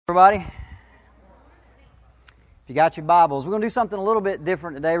Everybody, if you got your Bibles, we're going to do something a little bit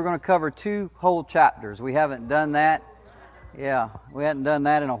different today. We're going to cover 2 whole chapters. We haven't done that. Yeah, we hadn't done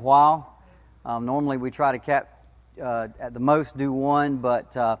that in a while. Normally we try to at the most do 1,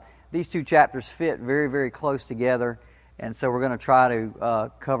 but these 2 chapters fit very, very close together, and so we're going to try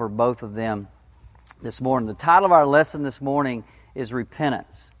to cover both of them this morning. The title of our lesson this morning is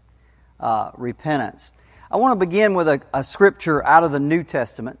Repentance. Repentance. I want to begin with a scripture out of the New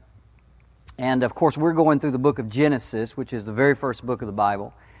Testament. And, of course, we're going through the book of Genesis, which is the very first book of the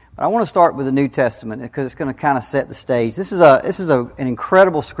Bible. But I want to start with the New Testament because it's going to kind of set the stage. This is an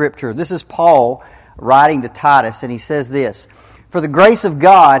incredible scripture. This is Paul writing to Titus, and he says this: "For the grace of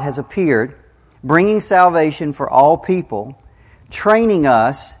God has appeared, bringing salvation for all people, training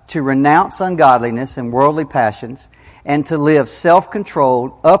us to renounce ungodliness and worldly passions, and to live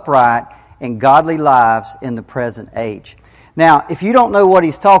self-controlled, upright, and godly lives in the present age." Now, if you don't know what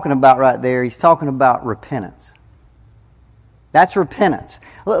he's talking about right there, he's talking about repentance. That's repentance.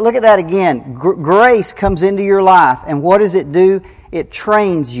 Look at that again. Grace comes into your life, and what does it do? It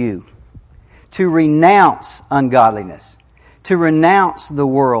trains you to renounce ungodliness, to renounce the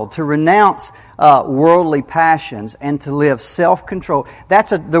world, to renounce worldly passions, and to live self-control.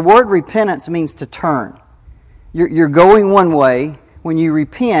 The word repentance means to turn. You're going one way. When you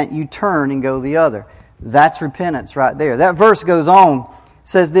repent, you turn and go the other. That's repentance right there. That verse goes on,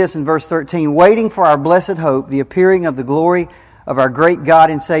 says this in verse 13, "Waiting for our blessed hope, the appearing of the glory of our great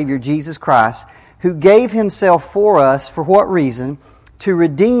God and Savior, Jesus Christ, who gave Himself for us," for what reason? "To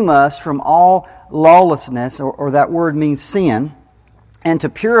redeem us from all lawlessness," or that word means sin, "and to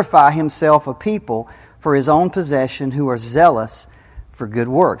purify Himself a people for His own possession who are zealous for good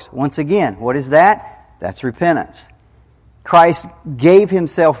works." Once again, what is that? That's repentance. Christ gave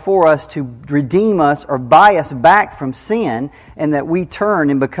Himself for us to redeem us or buy us back from sin, and that we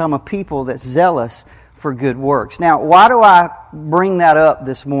turn and become a people that's zealous for good works. Now, why do I bring that up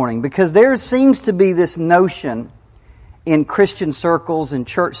this morning? Because there seems to be this notion in Christian circles and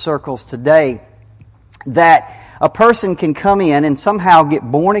church circles today that a person can come in and somehow get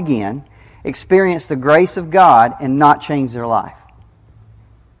born again, experience the grace of God, and not change their life.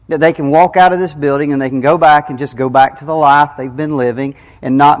 That they can walk out of this building and they can go back and just go back to the life they've been living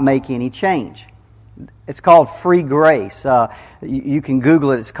and not make any change. It's called free grace. You can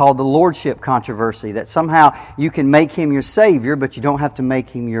Google it. It's called the Lordship controversy. That somehow you can make Him your Savior, but you don't have to make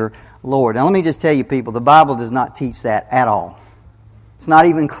Him your Lord. Now let me just tell you people, the Bible does not teach that at all. It's not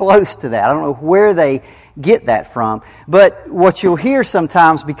even close to that. I don't know where they get that from. But what you'll hear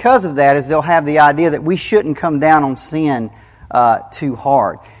sometimes because of that is they'll have the idea that we shouldn't come down on sin too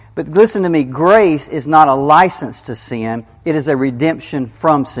hard. But listen to me, grace is not a license to sin. It is a redemption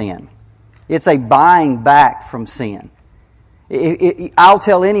from sin. It's a buying back from sin. I'll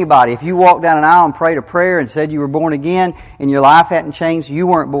tell anybody, if you walked down an aisle and prayed a prayer and said you were born again and your life hadn't changed, you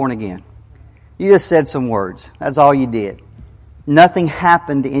weren't born again. You just said some words. That's all you did. Nothing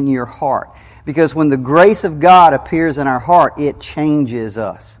happened in your heart. Because when the grace of God appears in our heart, it changes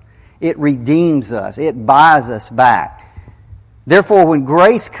us. It redeems us. It buys us back. Therefore, when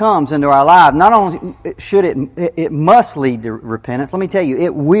grace comes into our life, not only should it must lead to repentance. Let me tell you,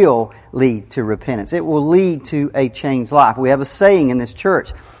 it will lead to repentance. It will lead to a changed life. We have a saying in this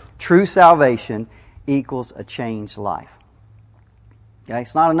church: true salvation equals a changed life. Okay?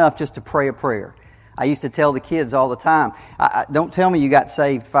 It's not enough just to pray a prayer. I used to tell the kids all the time, don't tell me you got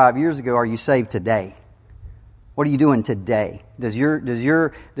saved 5 years ago. Are you saved today? What are you doing today? Does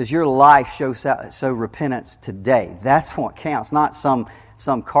your life show repentance today? That's what counts, not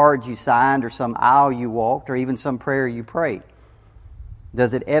some card you signed or some aisle you walked or even some prayer you prayed.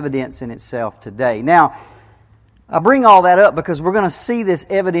 Does it evidence in itself today? Now, I bring all that up because we're going to see this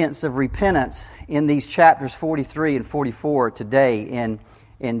evidence of repentance in these chapters 43 and 44 today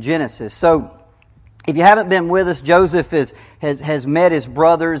in Genesis. So, if you haven't been with us, Joseph has met his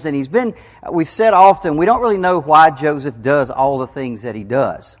brothers, and we've said often, we don't really know why Joseph does all the things that he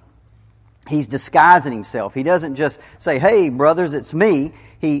does. He's disguising himself. He doesn't just say, "Hey, brothers, it's me."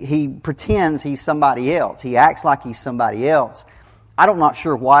 He pretends he's somebody else. He acts like he's somebody else. I'm not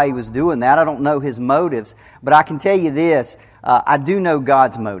sure why he was doing that. I don't know his motives, but I can tell you this, I do know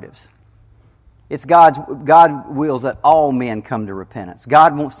God's motives. It's God wills that all men come to repentance.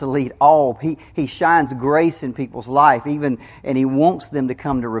 God wants to lead all. He shines grace in people's life, and He wants them to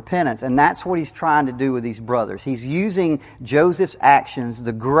come to repentance. And that's what He's trying to do with these brothers. He's using Joseph's actions,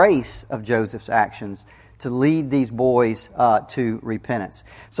 the grace of Joseph's actions, to lead these boys to repentance.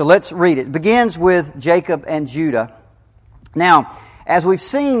 So let's read it. It begins with Jacob and Judah. Now, as we've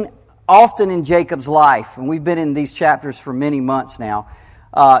seen often in Jacob's life, and we've been in these chapters for many months now,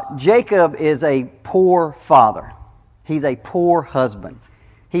 Jacob is a poor father. He's a poor husband.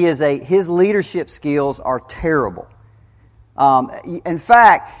 His leadership skills are terrible. In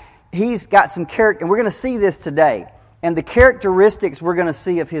fact, he's got some character, and we're going to see this today. And the characteristics we're going to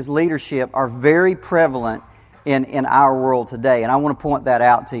see of his leadership are very prevalent in our world today. And I want to point that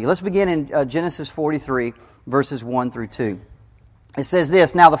out to you. Let's begin in Genesis 43, verses 1 through 2. It says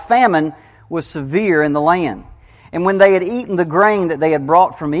this, "Now the famine was severe in the land. And when they had eaten the grain that they had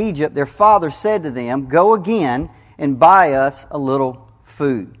brought from Egypt, their father said to them, 'Go again and buy us a little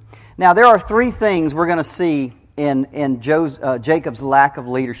food.'" Now there are three things we're going to see in Jacob's lack of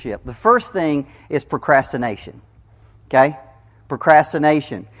leadership. The first thing is procrastination. Okay?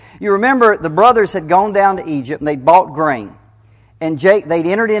 Procrastination. You remember the brothers had gone down to Egypt and they'd bought grain. And they'd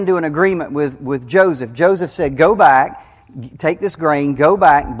entered into an agreement with Joseph. Joseph said, "Go back, take this grain, go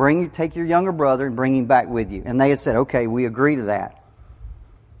back, and take your younger brother and bring him back with you." And they had said, "Okay, we agree to that."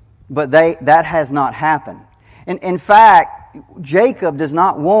 But that has not happened. And in fact, Jacob does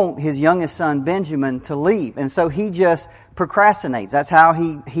not want his youngest son Benjamin to leave. And so he just procrastinates. That's how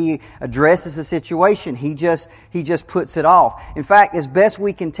he addresses the situation. He just puts it off. In fact, as best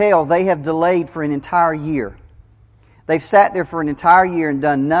we can tell, they have delayed for an entire year. They've sat there for an entire year and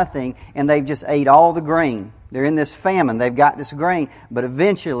done nothing, and they've just ate all the grain. They're in this famine. They've got this grain, but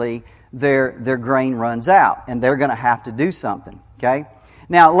eventually their grain runs out, and they're going to have to do something. Okay?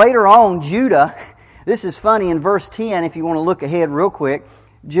 Now, later on, Judah, this is funny, in verse 10, if you want to look ahead real quick,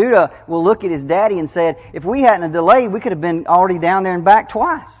 Judah will look at his daddy and said, "If we hadn't delayed, we could have been already down there and back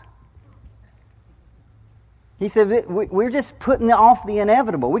twice." He said, "We're just putting off the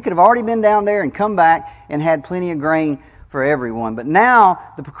inevitable. We could have already been down there and come back and had plenty of grain for everyone." But now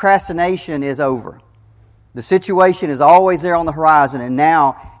the procrastination is over. The situation is always there on the horizon, and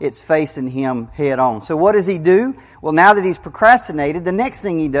now it's facing him head on. So what does he do? Well, now that he's procrastinated, the next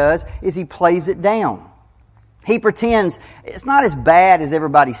thing he does is he plays it down. He pretends it's not as bad as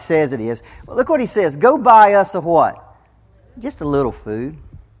everybody says it is. Well, look what he says. "Go buy us a what? Just a little food."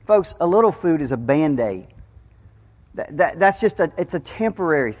 Folks, a little food is a Band-Aid. That's just it's a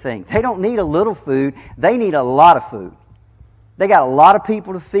temporary thing. They don't need a little food. They need a lot of food. They got a lot of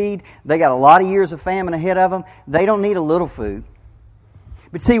people to feed. They got a lot of years of famine ahead of them. They don't need a little food.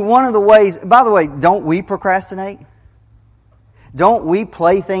 But see, one of the ways, by the way, don't we procrastinate? Don't we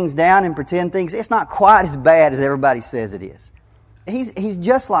play things down and pretend things? It's not quite as bad as everybody says it is. He's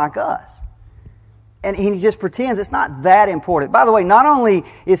just like us. And he just pretends it's not that important. By the way, not only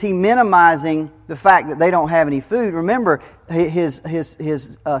is he minimizing the fact that they don't have any food, remember his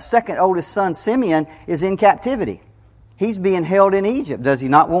second oldest son, Simeon, is in captivity. He's being held in Egypt. Does he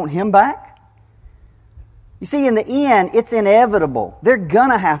not want him back? You see, in the end, it's inevitable. They're going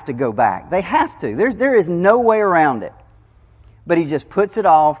to have to go back. They have to. There is no way around it. But he just puts it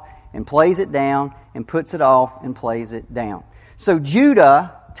off and plays it down and puts it off and plays it down. So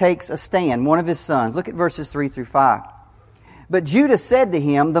Judah takes a stand, one of his sons. Look at verses 3 through 5. "But Judah said to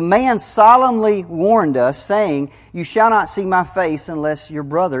him, 'The man solemnly warned us, saying, "You shall not see my face unless your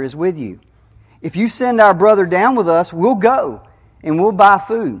brother is with you. If you send our brother down with us, we'll go and we'll buy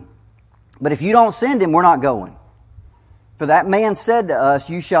food. But if you don't send him, we're not going. For that man said to us,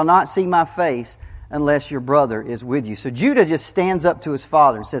 "You shall not see my face unless your brother is with you." So Judah just stands up to his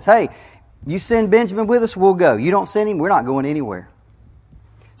father and says, "Hey, you send Benjamin with us, we'll go. You don't send him, we're not going anywhere."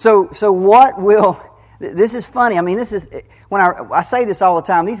 So what will... This is funny. I mean, this is... When I say this all the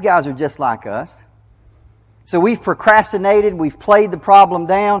time, these guys are just like us. So we've procrastinated, we've played the problem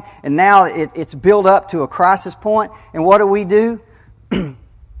down, and now it's built up to a crisis point. And what do?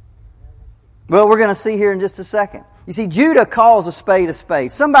 Well, we're going to see here in just a second. You see, Judah calls a spade a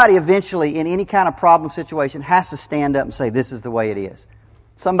spade. Somebody eventually, in any kind of problem situation, has to stand up and say, "This is the way it is."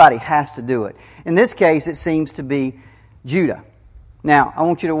 Somebody has to do it. In this case, it seems to be Judah. Now, I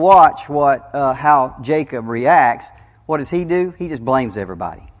want you to watch how Jacob reacts. What does he do? He just blames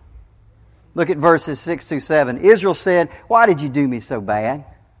everybody. Look at verses 6 through 7. Israel said, "Why did you do me so bad?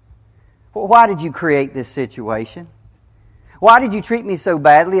 Why did you create this situation? Why did you treat me so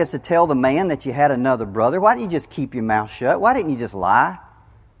badly as to tell the man that you had another brother? Why didn't you just keep your mouth shut? Why didn't you just lie?"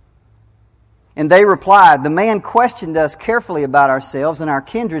 And they replied, "The man questioned us carefully about ourselves and our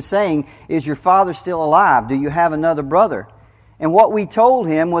kindred, saying, 'Is your father still alive? Do you have another brother?' And what we told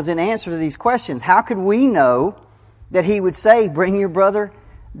him was in answer to these questions. How could we know that he would say, 'Bring your brother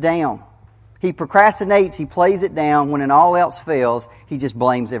down'?" He procrastinates, he plays it down. When all else fails, he just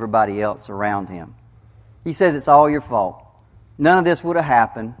blames everybody else around him. He says it's all your fault. None of this would have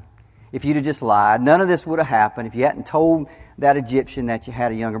happened if you'd have just lied. None of this would have happened if you hadn't told that Egyptian that you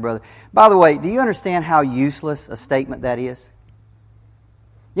had a younger brother. By the way, do you understand how useless a statement that is?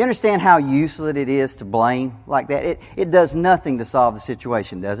 You understand how useless it is to blame like that? It does nothing to solve the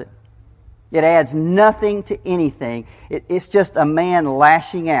situation, does it? It adds nothing to anything. It's just a man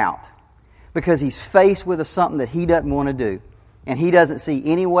lashing out because he's faced with something that he doesn't want to do. And he doesn't see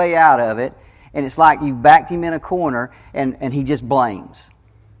any way out of it. And it's like you backed him in a corner and he just blames.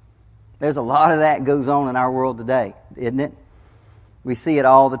 There's a lot of that goes on in our world today, isn't it? We see it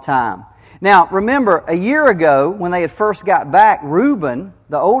all the time. Now, remember, a year ago, when they had first got back, Reuben,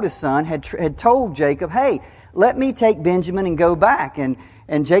 the oldest son, had told Jacob, hey, let me take Benjamin and go back. And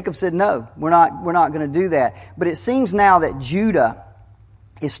Jacob said, no, we're not going to do that. But it seems now that Judah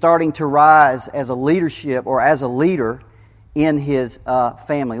is starting to rise as a leadership or as a leader in his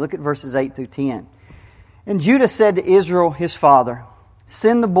family. Look at verses 8 through 10. And Judah said to Israel, his father,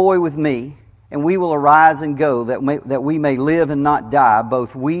 send the boy with me, and we will arise and go, that we may live and not die,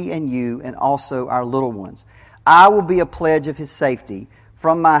 both we and you, and also our little ones. I will be a pledge of his safety.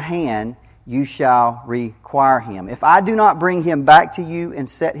 From my hand you shall require him. If I do not bring him back to you and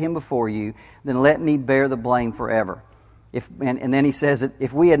set him before you, then let me bear the blame forever. And then he says that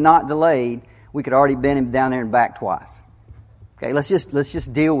if we had not delayed, we could already bend him down there and back twice. Okay, let's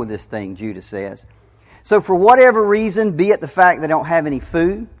just deal with this thing, Judah says. So for whatever reason, be it the fact they don't have any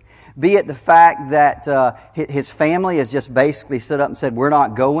food, be it the fact that his family has just basically stood up and said, we're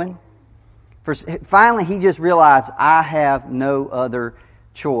not going. Finally, he just realized, I have no other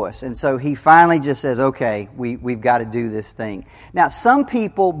choice. And so he finally just says, okay, we've got to do this thing. Now, some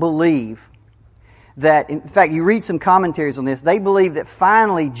people believe that, in fact, you read some commentaries on this, they believe that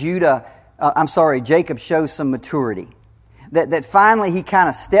finally Jacob shows some maturity. That finally he kind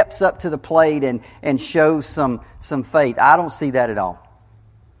of steps up to the plate and shows some faith. I don't see that at all.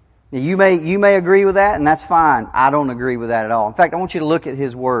 Now, you may agree with that, and that's fine. I don't agree with that at all. In fact, I want you to look at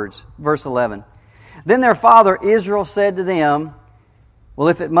his words. Verse 11. Then their father Israel said to them, well,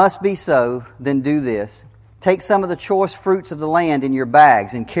 if it must be so, then do this. Take some of the choice fruits of the land in your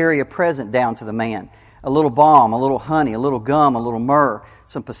bags and carry a present down to the man. A little balm, a little honey, a little gum, a little myrrh,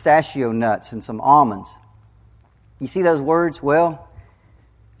 some pistachio nuts, and some almonds. You see those words? Well,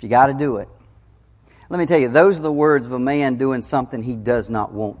 if you got to do it. Let me tell you, those are the words of a man doing something he does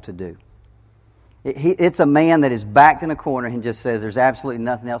not want to do. It's a man that is backed in a corner and just says there's absolutely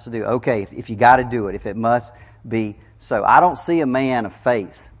nothing else to do. Okay, if you got to do it, if it must be so. I don't see a man of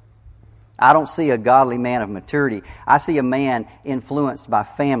faith. I don't see a godly man of maturity. I see a man influenced by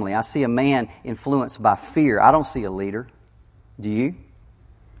family. I see a man influenced by fear. I don't see a leader. Do you?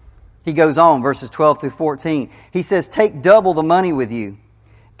 He goes on, verses 12 through 14. He says, take double the money with you.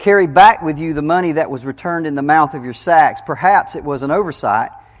 Carry back with you the money that was returned in the mouth of your sacks. Perhaps it was an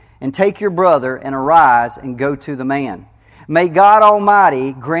oversight. And take your brother and arise and go to the man. May God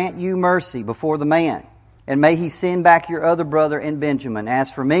Almighty grant you mercy before the man. And may he send back your other brother and Benjamin.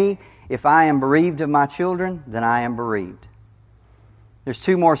 As for me, if I am bereaved of my children, then I am bereaved. There's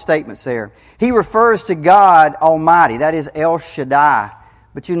two more statements there. He refers to God Almighty. That is El Shaddai.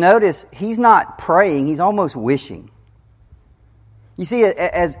 But you notice he's not praying. He's almost wishing. You see,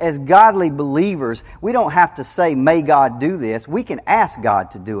 as godly believers, we don't have to say, may God do this. We can ask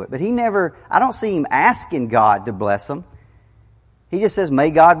God to do it. But I don't see him asking God to bless him. He just says, may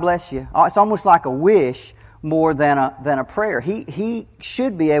God bless you. It's almost like a wish more than a prayer. He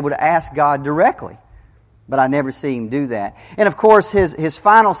should be able to ask God directly. But I never see him do that. And of course, his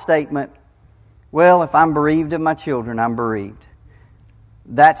final statement, well, if I'm bereaved of my children, I'm bereaved.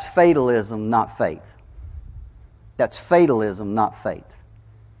 That's fatalism, not faith. That's fatalism, not faith.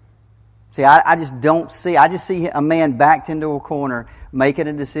 See, I just see a man backed into a corner making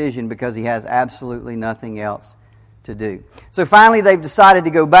a decision because he has absolutely nothing else to do. So finally they've decided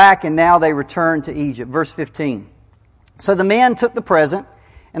to go back, and now they return to Egypt. Verse 15. So the men took the present,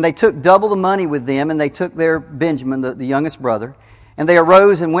 and they took double the money with them, and they took their Benjamin, the youngest brother, and they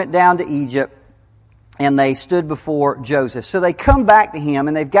arose and went down to Egypt, and they stood before Joseph. So they come back to him,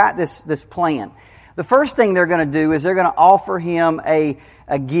 and they've got this plan. The first thing they're going to do is they're going to offer him a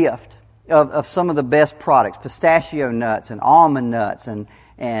gift of some of the best products, pistachio nuts and almond nuts and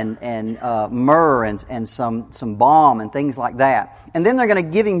myrrh and some balm and things like that. And then they're going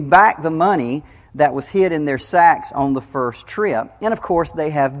to give him back the money that was hid in their sacks on the first trip. And of course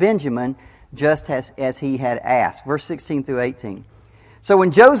they have Benjamin just as he had asked. Verse 16 through 18. So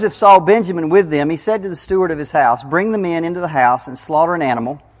when Joseph saw Benjamin with them, he said to the steward of his house, bring the men into the house and slaughter an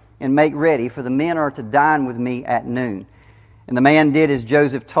animal and make ready, for the men are to dine with me at noon. And the man did as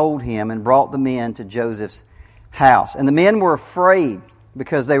Joseph told him and brought the men to Joseph's house. And the men were afraid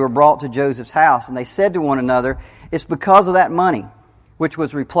because they were brought to Joseph's house. And they said to one another, it's because of that money which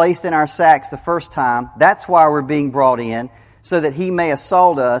was replaced in our sacks the first time. That's why we're being brought in so that he may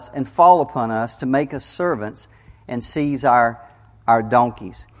assault us and fall upon us to make us servants and seize our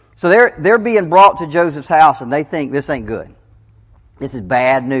donkeys. So they're being brought to Joseph's house, and they think this ain't good. This is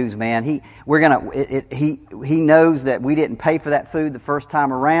bad news, man. He knows that we didn't pay for that food the first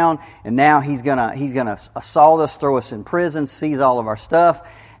time around, and now he's gonna assault us, throw us in prison, seize all of our stuff.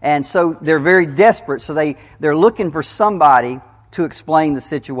 And so they're very desperate. So they're looking for somebody to explain the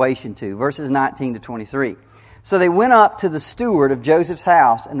situation to. Verses 19 to 23. So they went up to the steward of Joseph's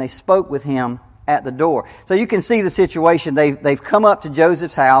house, and they spoke with him at the door. So you can see the situation. They've come up to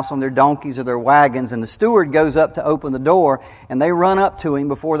Joseph's house on their donkeys or their wagons, and the steward goes up to open the door, and they run up to him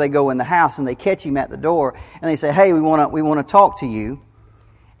before they go in the house, and they catch him at the door, and they say, "Hey, we want to talk to you."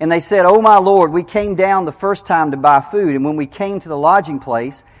 And they said, "Oh my Lord, we came down the first time to buy food, and when we came to the lodging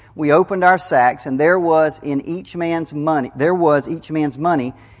place, we opened our sacks, and there was each man's money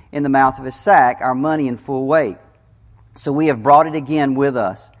in the mouth of his sack, our money in full weight. So we have brought it again with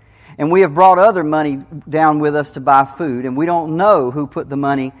us. And we have brought other money down with us to buy food, and we don't know who put the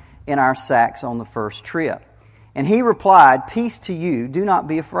money in our sacks on the first trip." And he replied, "Peace to you, do not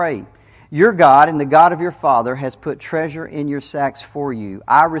be afraid. Your God and the God of your father has put treasure in your sacks for you.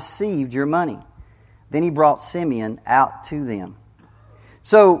 I received your money." Then he brought Simeon out to them.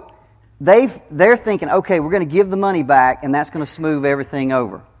 So they're thinking, okay, we're going to give the money back, and that's going to smooth everything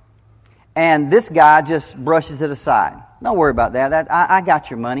over. And this guy just brushes it aside. Don't worry about that. I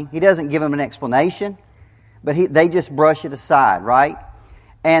got your money. He doesn't give them an explanation, but they just brush it aside, right?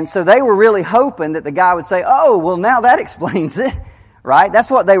 And so they were really hoping that the guy would say, "Oh, well, now that explains it," right?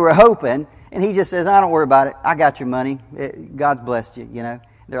 That's what they were hoping. And he just says, "I don't worry about it. I got your money. God's blessed you, you know."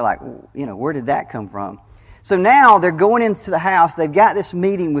 They're like, where did that come from? So now they're going into the house. They've got this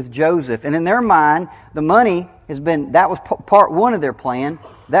meeting with Joseph. And in their mind, the money that was part one of their plan.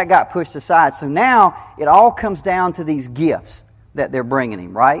 That got pushed aside. So now it all comes down to these gifts that they're bringing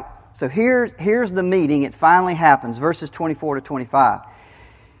him, right? So here's the meeting. It finally happens. Verses 24 to 25.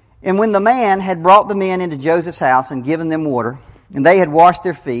 "And when the man had brought the men into Joseph's house and given them water, and they had washed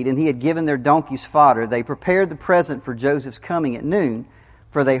their feet, and he had given their donkeys fodder, they prepared the present for Joseph's coming at noon,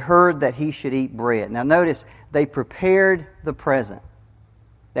 for they heard that he should eat bread." Now notice, they prepared the present.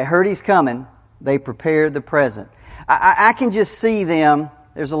 They heard he's coming. They prepared the present. I can just see them.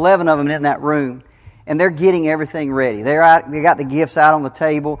 There's 11 of them in that room, and they're getting everything ready. They got the gifts out on the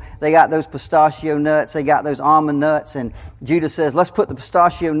table. They got those pistachio nuts. They got those almond nuts. And Judah says, "Let's put the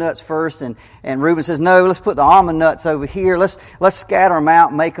pistachio nuts first." And Reuben says, "No, let's put the almond nuts over here. Let's scatter them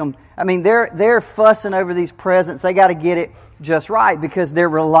out and make them." I mean, they're fussing over these presents. They got to get it just right because they're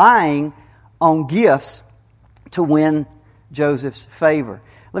relying on gifts to win Joseph's favor.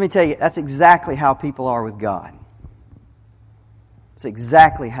 Let me tell you, that's exactly how people are with God. It's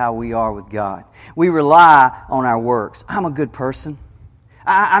exactly how we are with God. We rely on our works. I'm a good person.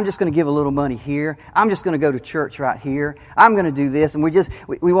 I'm just going to give a little money here. I'm just going to go to church right here. I'm going to do this. And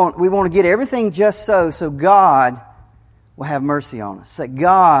we want to get everything just so God will have mercy on us. That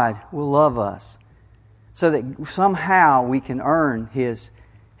God will love us. So that somehow we can earn His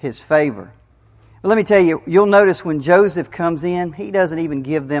favor. But let me tell you, you'll notice when Joseph comes in, he doesn't even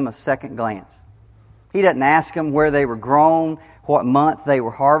give them a second glance. He doesn't ask them where they were grown, what month they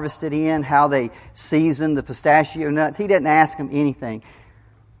were harvested in, how they seasoned the pistachio nuts. He doesn't ask them anything.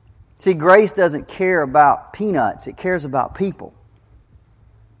 See, grace doesn't care about peanuts. It cares about people.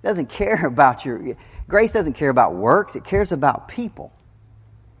 It doesn't care about grace doesn't care about works. It cares about people.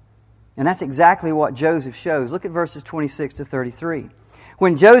 And that's exactly what Joseph shows. Look at verses 26 to 33.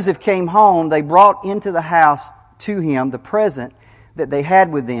 "When Joseph came home, they brought into the house to him the present that they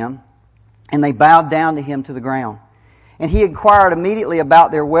had with them, and they bowed down to him to the ground. And he inquired immediately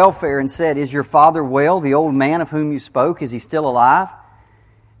about their welfare and said, 'Is your father well, the old man of whom you spoke? Is he still alive?'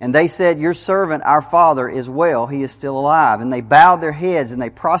 And they said, 'Your servant, our father, is well. He is still alive.' And they bowed their heads and they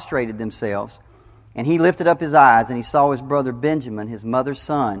prostrated themselves. And he lifted up his eyes and he saw his brother Benjamin, his mother's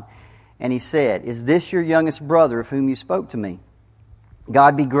son. And he said, 'Is this your youngest brother of whom you spoke to me?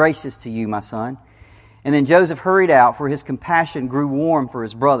 God be gracious to you, my son.' And then Joseph hurried out, for his compassion grew warm for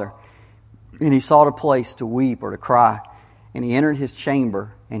his brother. And he sought a place to weep or to cry. And he entered his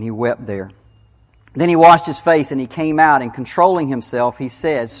chamber, and he wept there. Then he washed his face, and he came out, and controlling himself, he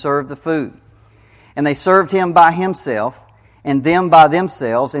said, 'Serve the food.' And they served him by himself, and them by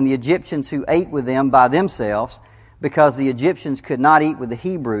themselves, and the Egyptians who ate with them by themselves, because the Egyptians could not eat with the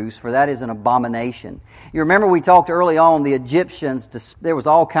Hebrews, for that is an abomination." You remember we talked early on, the Egyptians, there was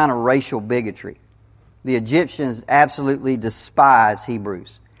all kind of racial bigotry. The Egyptians absolutely despised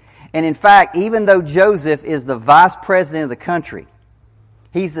Hebrews. And in fact, even though Joseph is the vice president of the country,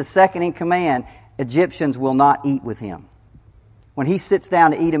 he's the second in command, Egyptians will not eat with him. When he sits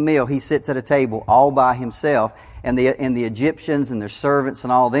down to eat a meal, he sits at a table all by himself. And the Egyptians and their servants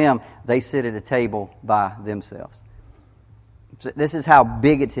and all them, they sit at a table by themselves. So this is how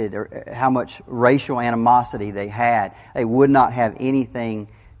bigoted or how much racial animosity they had. They would not have anything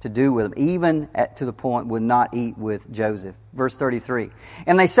to do with him, even to the point would not eat with Joseph. Verse 33.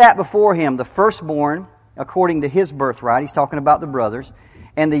 And they sat before him, the firstborn according to his birthright. He's talking about the brothers.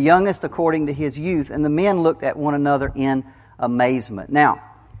 And the youngest according to his youth. And the men looked at one another in amazement. Now,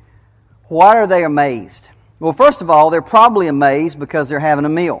 why are they amazed? Well, first of all, they're probably amazed because they're having a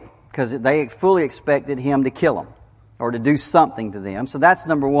meal. Because they fully expected him to kill them or to do something to them. So that's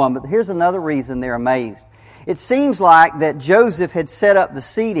number one. But here's another reason they're amazed. It seems like that Joseph had set up the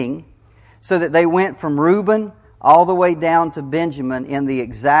seating so that they went from Reuben all the way down to Benjamin in the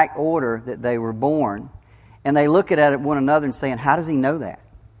exact order that they were born. And they look at one another and saying, how does he know that?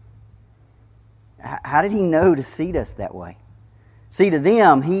 How did he know to seat us that way? See, to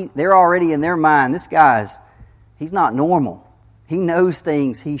them, they're already in their mind, this guy's, he's not normal. He knows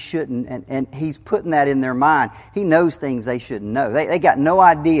things he shouldn't, and he's putting that in their mind. He knows things they shouldn't know. They got no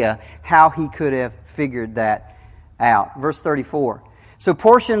idea how he could have figured that out. Verse 34. So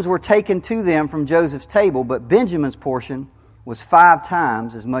portions were taken to them from Joseph's table, but Benjamin's portion was 5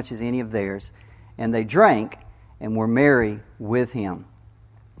 times as much as any of theirs. And they drank and were merry with him.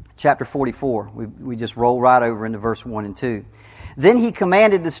 Chapter 44. We just roll right over into verse 1 and 2. Then he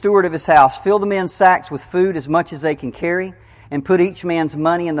commanded the steward of his house, fill the men's sacks with food as much as they can carry, and put each man's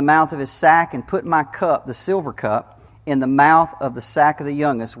money in the mouth of his sack, and put my cup, the silver cup, in the mouth of the sack of the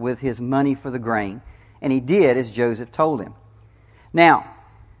youngest with his money for the grain. And he did as Joseph told him. Now,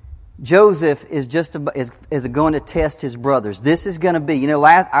 Joseph is going to test his brothers. This is going to be,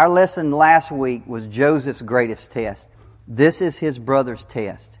 our lesson last week was Joseph's greatest test. This is his brother's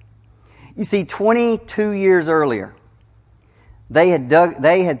test. You see, 22 years earlier, they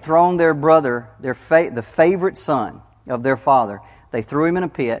had thrown their brother, the favorite son of their father, they threw him in a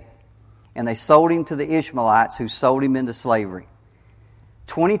pit, and they sold him to the Ishmaelites who sold him into slavery.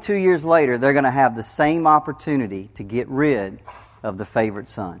 22 years later, they're going to have the same opportunity to get rid of the favorite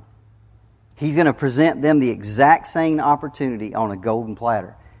son. He's going to present them the exact same opportunity on a golden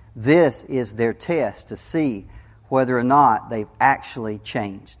platter. This is their test to see whether or not they've actually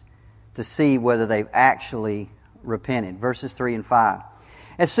changed, to see whether they've actually repented. Verses 3 and 5.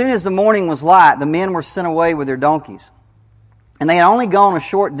 As soon as the morning was light, the men were sent away with their donkeys. And they had only gone a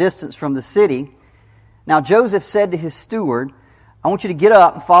short distance from the city. Now Joseph said to his steward, I want you to get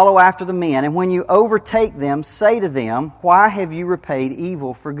up and follow after the men, and when you overtake them, say to them, why have you repaid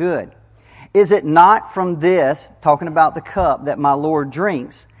evil for good? Is it not from this, talking about the cup, that my Lord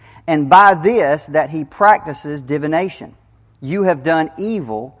drinks, and by this that he practices divination? You have done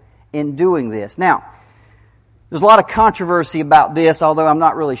evil in doing this. Now, there's a lot of controversy about this, although I'm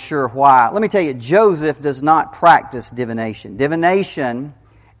not really sure why. Let me tell you, Joseph does not practice divination. Divination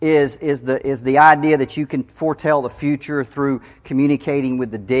is the idea that you can foretell the future through communicating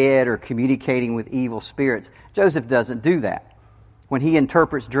with the dead or communicating with evil spirits. Joseph doesn't do that. When he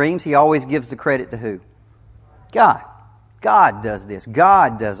interprets dreams, he always gives the credit to who? God. God does this.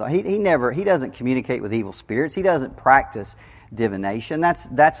 God does. He doesn't communicate with evil spirits. He doesn't practice divination.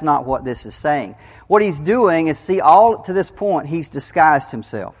 That's not what this is saying. What he's doing is, all to this point, he's disguised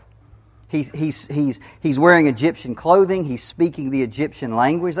himself. He's wearing Egyptian clothing. He's speaking the Egyptian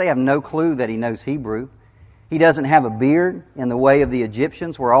language. They have no clue that he knows Hebrew. He doesn't have a beard in the way of the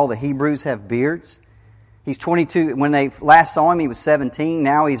Egyptians, where all the Hebrews have beards. He's 22. When they last saw him, he was 17.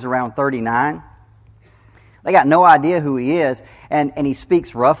 Now he's around 39. They got no idea who he is, and he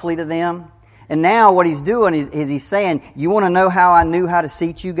speaks roughly to them. And now what he's doing is he's saying, you want to know how I knew how to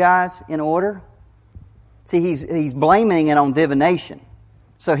seat you guys in order? See, he's blaming it on divination.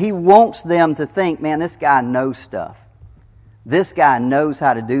 So he wants them to think, man, this guy knows stuff. This guy knows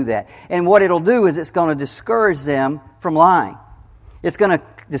how to do that. And what it'll do is it's going to discourage them from lying. It's going to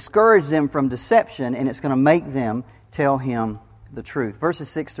discourage them from deception, and it's going to make them tell him the truth. Verses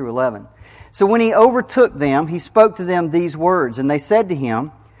 6 through 11. So when he overtook them, he spoke to them these words, and they said to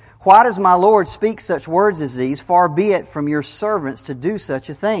him, why does my Lord speak such words as these? Far be it from your servants to do such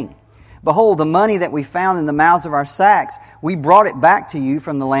a thing. Behold, the money that we found in the mouths of our sacks, we brought it back to you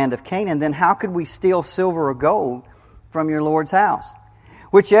from the land of Canaan. Then how could we steal silver or gold from your Lord's house?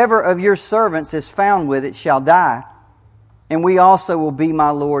 Whichever of your servants is found with it shall die, and we also will be my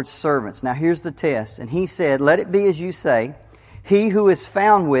Lord's servants. Now here's the test. And he said, let it be as you say. He who is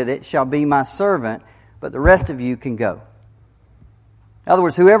found with it shall be my servant, but the rest of you can go. In other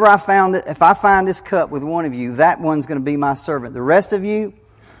words, whoever if I find this cup with one of you, that one's going to be my servant. The rest of you,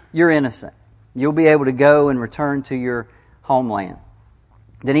 you're innocent. You'll be able to go and return to your homeland.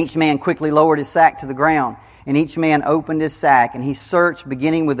 Then each man quickly lowered his sack to the ground, and each man opened his sack, and he searched,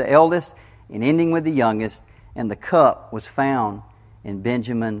 beginning with the eldest and ending with the youngest, and the cup was found in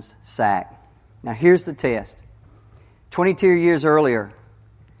Benjamin's sack. Now here's the test. 22 years earlier,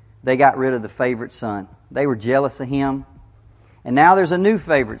 they got rid of the favorite son. They were jealous of him. And now there's a new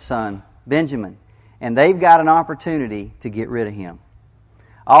favorite son, Benjamin, and they've got an opportunity to get rid of him.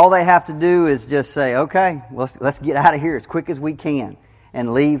 All they have to do is just say, okay, let's get out of here as quick as we can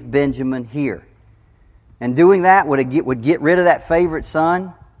and leave Benjamin here. And doing that would get rid of that favorite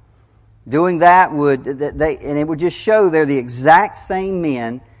son. Doing that and it would just show they're the exact same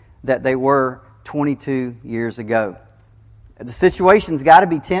men that they were 22 years ago. The situation's got to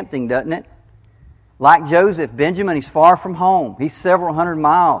be tempting, doesn't it? Like Joseph, Benjamin, he's far from home. He's several hundred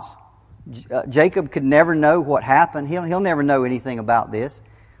miles. Jacob could never know what happened. He'll never know anything about this.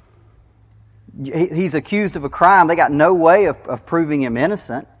 He's accused of a crime. They got no way of proving him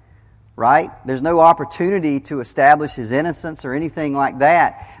innocent, right? There's no opportunity to establish his innocence or anything like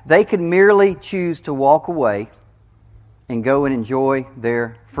that. They could merely choose to walk away and go and enjoy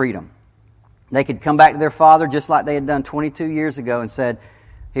their freedom. They could come back to their father just like they had done 22 years ago and said,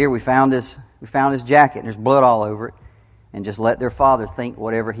 here, we found his jacket and there's blood all over it, and just let their father think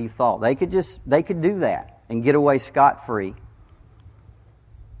whatever he thought. They could do that and get away scot-free.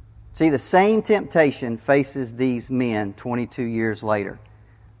 See, the same temptation faces these men 22 years later.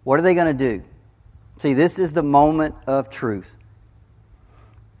 What are they going to do? See, this is the moment of truth.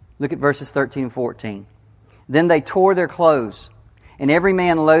 Look at verses 13 and 14. Then they tore their clothes, and every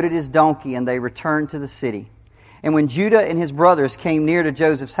man loaded his donkey, and they returned to the city. And when Judah and his brothers came near to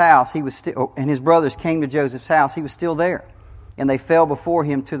Joseph's house, he was still there, and they fell before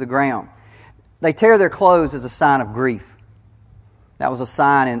him to the ground. They tear their clothes as a sign of grief. That was a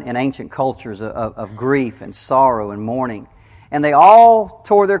sign in ancient cultures of grief and sorrow and mourning. And they all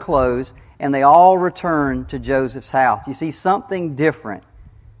tore their clothes, and they all returned to Joseph's house. You see, something different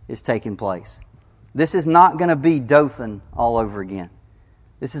is taking place. This is not going to be Dothan all over again.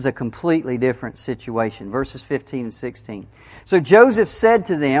 This is a completely different situation. Verses 15 and 16. So Joseph said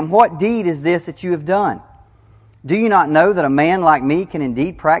to them, what deed is this that you have done? Do you not know that a man like me can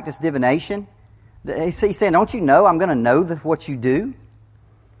indeed practice divination? He said, don't you know I'm going to know what you do?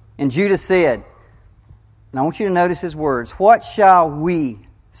 And Judah said, and I want you to notice his words, what shall we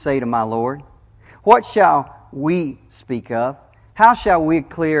say to my Lord? What shall we speak of? How shall we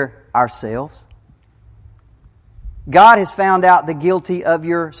clear ourselves? God has found out the guilty of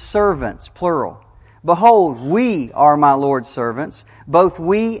your servants, plural. Behold, we are my Lord's servants, both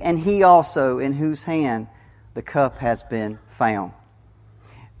we and he also, in whose hand the cup has been found.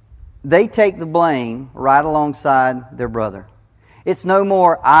 They take the blame right alongside their brother. It's no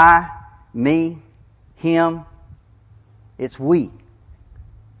more I, me, him. It's we.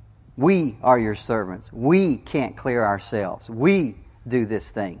 We are your servants. We can't clear ourselves. We do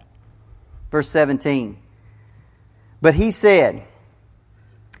this thing. Verse 17. But he said,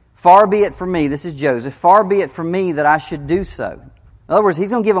 far be it from me, this is Joseph, far be it from me that I should do so. In other words,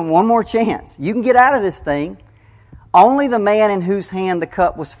 he's going to give them one more chance. You can get out of this thing. Only the man in whose hand the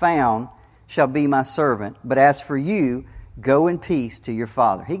cup was found shall be my servant. But as for you, go in peace to your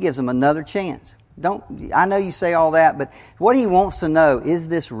father. He gives them another chance. I know you say all that, but what he wants to know, is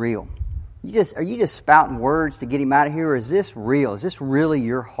this real? Are you just spouting words to get him out of here, or is this real? Is this really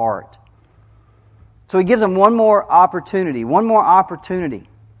your heart? So he gives them one more opportunity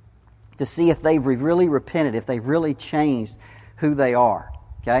to see if they've really repented, if they've really changed who they are.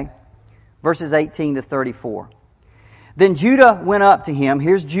 Okay? Verses 18 to 34. Then Judah went up to him.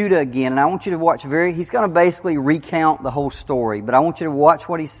 Here's Judah again, and I want you to watch he's going to basically recount the whole story, but I want you to watch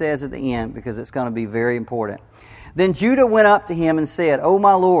what he says at the end because it's going to be very important. Then Judah went up to him and said, O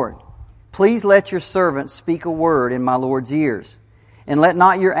my Lord, please let your servant speak a word in my Lord's ears, and let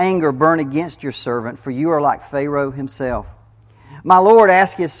not your anger burn against your servant, for you are like Pharaoh himself. My Lord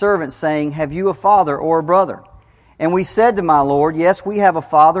asked his servant, saying, have you a father or a brother? And we said to my Lord, yes, we have a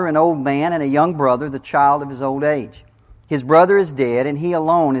father, an old man, and a young brother, the child of his old age. His brother is dead, and he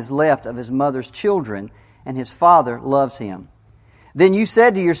alone is left of his mother's children, and his father loves him. Then you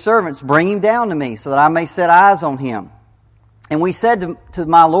said to your servants, bring him down to me, so that I may set eyes on him. And we said to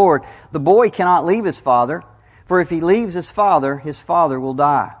my Lord, the boy cannot leave his father, for if he leaves his father will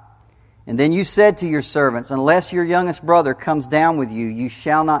die. And then you said to your servants, unless your youngest brother comes down with you, you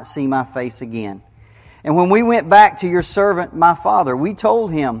shall not see my face again. And when we went back to your servant, my father, we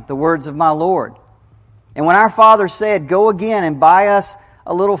told him the words of my Lord. And when our father said, go again and buy us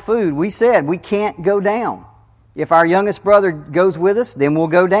a little food, we said, we can't go down. If our youngest brother goes with us, then we'll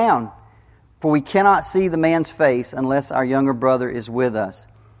go down. For we cannot see the man's face unless our younger brother is with us.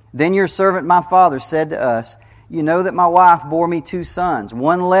 Then your servant my father said to us, You know that my wife bore me 2 sons.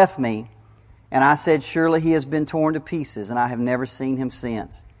 One left me, and I said, Surely he has been torn to pieces, and I have never seen him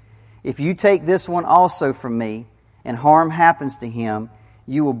since. If you take this one also from me, and harm happens to him,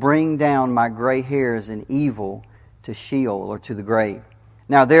 you will bring down my gray hairs in evil to Sheol, or to the grave.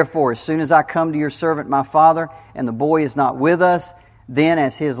 Now therefore, as soon as I come to your servant my father, and the boy is not with us, then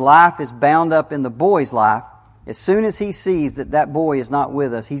as his life is bound up in the boy's life, as soon as he sees that that boy is not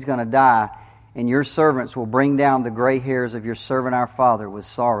with us, he's going to die, and your servants will bring down the gray hairs of your servant our father with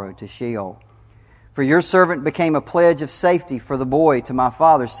sorrow to Sheol. For your servant became a pledge of safety for the boy to my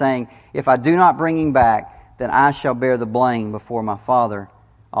father, saying, If I do not bring him back, then I shall bear the blame before my father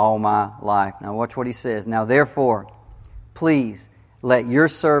all my life. Now watch what he says. Now therefore, please let your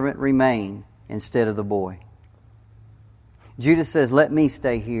servant remain instead of the boy. Judah says, Let me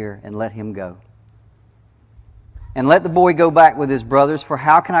stay here and let him go. And let the boy go back with his brothers, for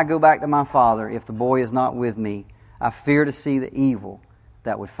how can I go back to my father if the boy is not with me? I fear to see the evil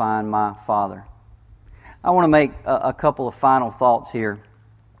that would find my father. I want to make a couple of final thoughts here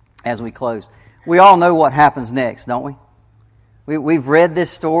as we close. We all know what happens next, don't we? We've read this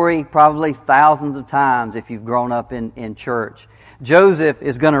story probably thousands of times if you've grown up in church. Joseph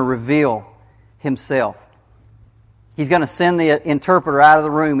is going to reveal himself. He's going to send the interpreter out of the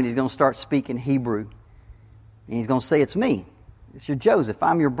room, and he's going to start speaking Hebrew. And he's going to say, It's me. It's your Joseph.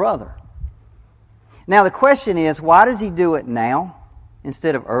 I'm your brother. Now the question is, why does he do it now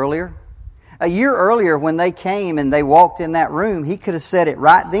instead of earlier? A year earlier when they came and they walked in that room, he could have said it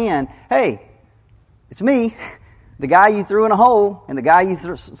right then. Hey, it's me. The guy you threw in a hole and the guy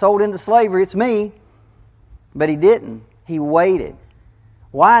you sold into slavery, it's me. But he didn't. He waited.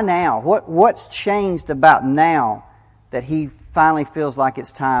 Why now? What's changed about now that he finally feels like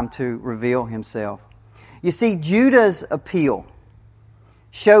it's time to reveal himself? You see, Judah's appeal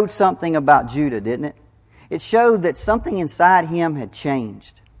showed something about Judah, didn't it? It showed that something inside him had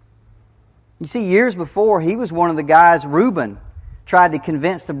changed. You see, years before, he was one of the guys, Reuben, tried to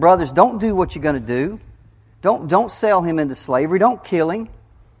convince the brothers, don't do what you're going to do. Don't sell him into slavery. Don't kill him.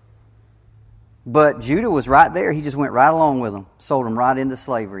 But Judah was right there. He just went right along with them, sold him right into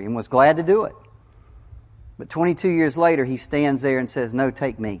slavery, and was glad to do it. But 22 years later, he stands there and says, No,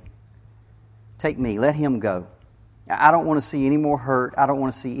 take me. Take me. Let him go. I don't want to see any more hurt. I don't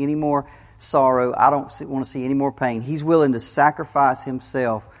want to see any more sorrow. I don't want to see any more pain. He's willing to sacrifice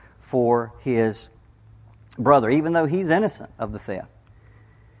himself for his brother, even though he's innocent of the theft.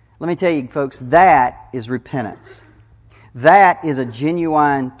 Let me tell you, folks, that is repentance. That is a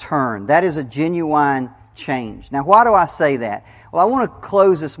genuine turn. That is a genuine change. Now, why do I say that? Well, I want to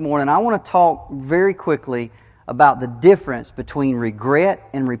close this morning. I want to talk very quickly about the difference between regret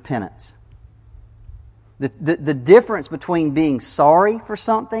and repentance. The difference between being sorry for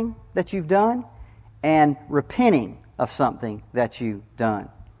something that you've done and repenting of something that you've done.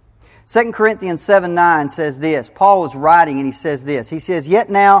 2 Corinthians 7:9 says this. Paul is writing and he says this. He says, Yet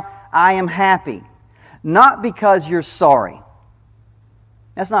now I am happy, not because you're sorry.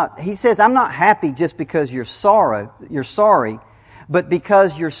 He says, I'm not happy just because you're sorry, but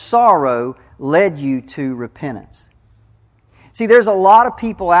because your sorrow led you to repentance. See, there's a lot of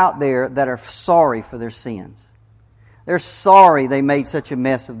people out there that are sorry for their sins. They're sorry they made such a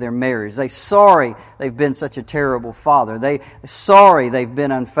mess of their marriage. They're sorry they've been such a terrible father. They're sorry they've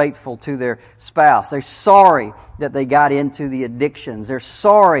been unfaithful to their spouse. They're sorry that they got into the addictions. They're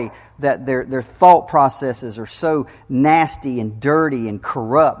sorry that their thought processes are so nasty and dirty and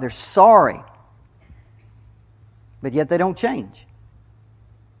corrupt. They're sorry. But yet they don't change.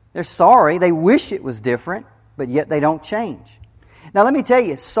 They're sorry. They wish it was different, but yet they don't change. Now let me tell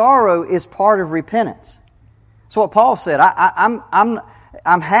you, sorrow is part of repentance. That's what Paul said.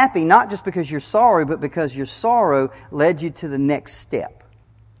 I'm happy not just because you're sorry, but because your sorrow led you to the next step.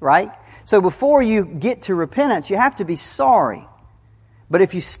 Right? So before you get to repentance, you have to be sorry. But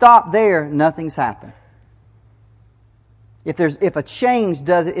if you stop there, nothing's happened. If a change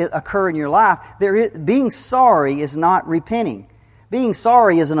does occur in your life, being sorry is not repenting. Being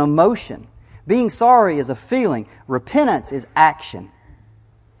sorry is an emotion. Being sorry is a feeling. Repentance is action.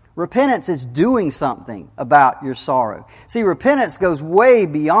 Repentance is doing something about your sorrow. See, repentance goes way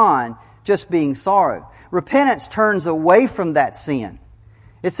beyond just being sorry. Repentance turns away from that sin.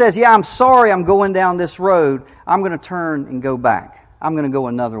 It says, yeah, I'm sorry I'm going down this road. I'm going to turn and go back. I'm going to go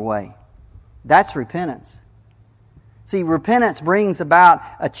another way. That's repentance. See, repentance brings about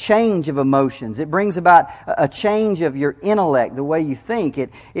a change of emotions. It brings about a change of your intellect, the way you think.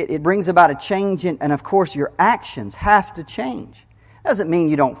 It brings about a change and of course your actions have to change. Doesn't mean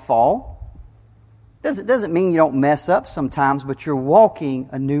you don't fall. Doesn't mean you don't mess up sometimes, but you're walking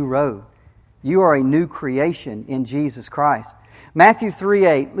a new road. You are a new creation in Jesus Christ. Matthew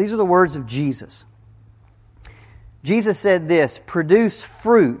 3:8, these are the words of Jesus. Jesus said this, produce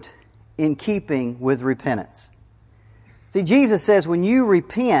fruit in keeping with repentance. See, Jesus says when you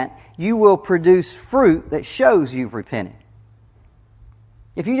repent, you will produce fruit that shows you've repented.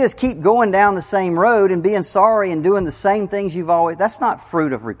 If you just keep going down the same road and being sorry and doing the same things you've always, that's not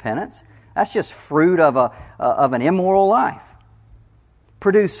fruit of repentance. That's just fruit of an immoral life.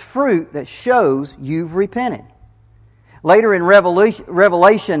 Produce fruit that shows you've repented. Later in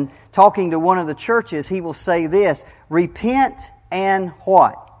Revelation, talking to one of the churches, he will say this, repent and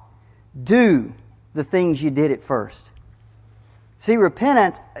what? Do the things you did at first. See,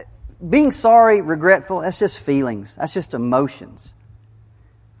 repentance, being sorry, regretful, that's just feelings. That's just emotions.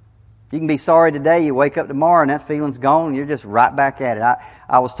 You can be sorry today, you wake up tomorrow and that feeling's gone and you're just right back at it.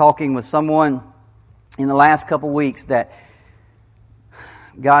 I was talking with someone in the last couple weeks that,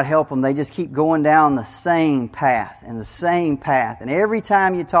 God help them, they just keep going down the same path and the same path. And every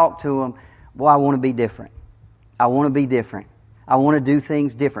time you talk to them, boy, I want to be different. I want to be different. I want to do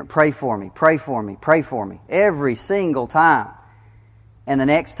things different. Pray for me, pray for me, pray for me. Every single time. And the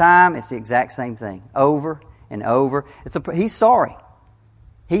next time, it's the exact same thing. Over and over. He's sorry.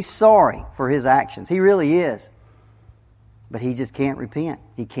 He's sorry for his actions. He really is. But he just can't repent.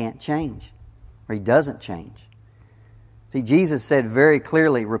 He can't change. Or he doesn't change. See, Jesus said very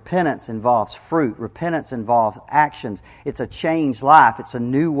clearly, repentance involves fruit. Repentance involves actions. It's a changed life. It's a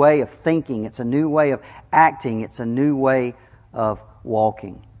new way of thinking. It's a new way of acting. It's a new way of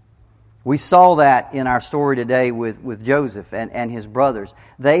walking. We saw that in our story today with Joseph and his brothers.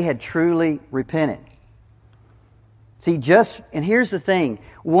 They had truly repented. See, and here's the thing.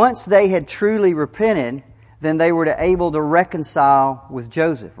 Once they had truly repented, then they were able to reconcile with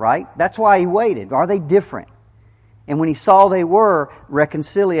Joseph, right? That's why he waited. Are they different? And when he saw they were,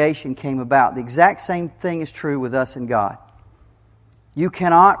 reconciliation came about. The exact same thing is true with us and God. You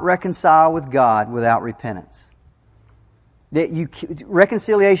cannot reconcile with God without repentance.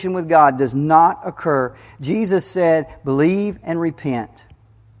 Reconciliation with God does not occur. Jesus said, believe and repent.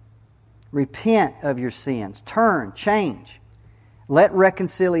 Repent of your sins. Turn, change. Let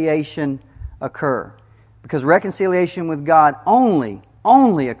reconciliation occur. Because reconciliation with God only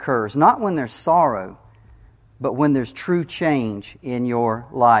occurs, not when there's sorrow, but when there's true change in your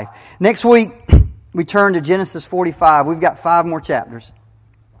life. Next week, we turn to Genesis 45. We've got 5 more chapters.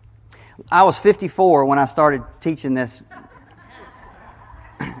 I was 54 when I started teaching this,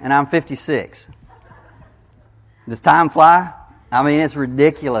 and I'm 56. Does time fly? I mean, it's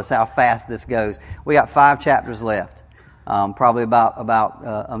ridiculous how fast this goes. We got 5 chapters left. Probably about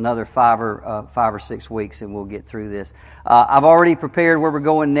another 5 or 6 weeks, and we'll get through this. I've already prepared where we're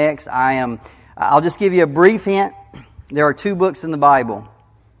going next. I'll just give you a brief hint. There are 2 books in the Bible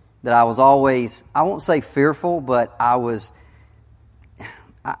that I was always, I won't say fearful, but I was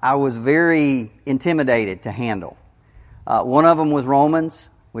very intimidated to handle. One of them was Romans,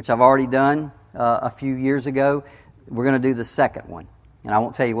 which I've already done a few years ago. We're going to do the second one, and I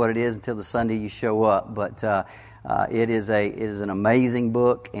won't tell you what it is until the Sunday you show up. But it is an amazing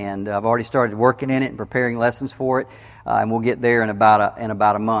book, and I've already started working in it and preparing lessons for it. And we'll get there in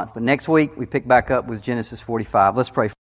about a month. But next week we pick back up with Genesis 45. Let's pray.